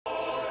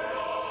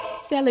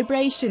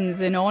Celebrations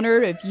in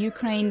honour of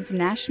Ukraine's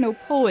national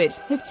poet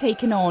have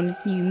taken on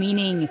new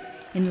meaning.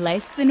 In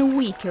less than a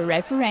week, a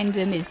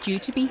referendum is due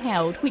to be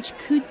held which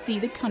could see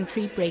the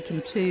country break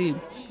in two.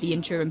 The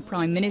interim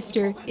Prime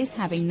Minister is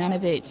having none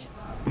of it.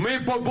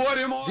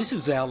 This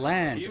is our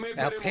land.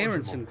 Our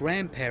parents and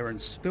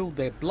grandparents spilled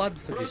their blood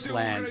for this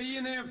land.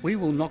 We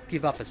will not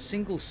give up a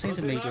single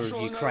centimetre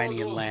of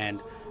Ukrainian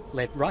land.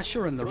 Let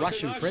Russia and the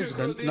Russian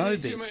president know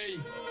this.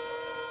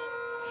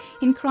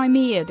 In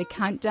Crimea, the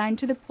countdown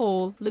to the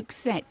poll looks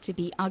set to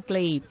be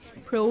ugly.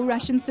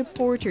 Pro-Russian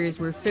supporters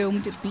were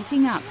filmed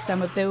beating up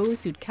some of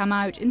those who'd come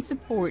out in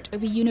support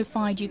of a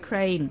unified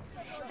Ukraine.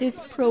 This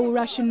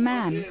pro-Russian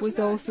man was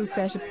also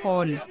set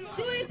upon.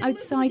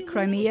 Outside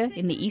Crimea,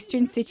 in the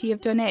eastern city of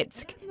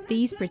Donetsk,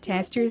 these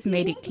protesters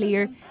made it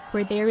clear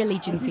where their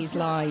allegiances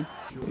lie.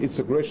 It's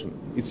aggression,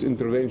 it's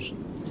intervention,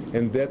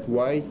 and that's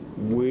why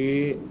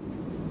we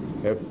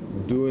have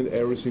doing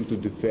everything to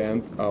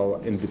defend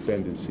our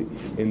independence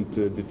and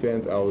to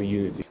defend our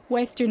unity.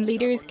 Western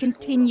leaders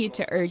continue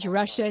to urge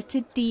Russia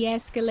to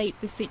de-escalate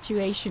the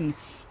situation,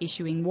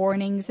 issuing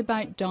warnings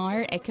about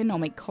dire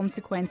economic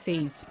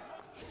consequences.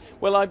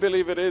 Well, I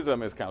believe it is a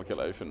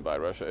miscalculation by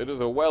Russia. It is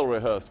a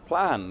well-rehearsed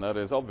plan that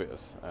is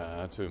obvious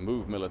to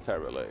move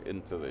militarily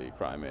into the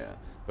Crimea.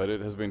 But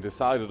it has been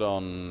decided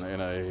on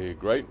in a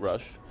great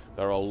rush.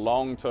 There are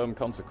long-term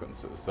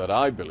consequences that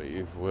I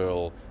believe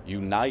will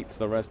unite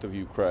the rest of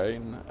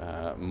Ukraine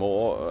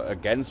more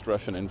against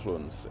Russian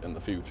influence in the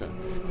future.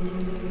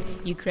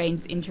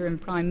 Ukraine's interim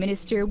Prime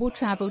Minister will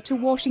travel to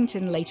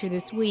Washington later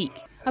this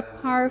week, a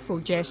powerful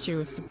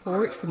gesture of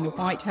support from the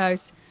White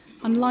House,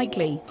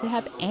 unlikely to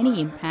have any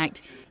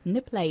impact in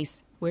the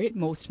place where it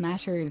most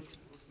matters.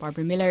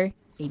 Barbara Miller,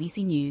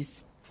 ABC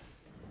News.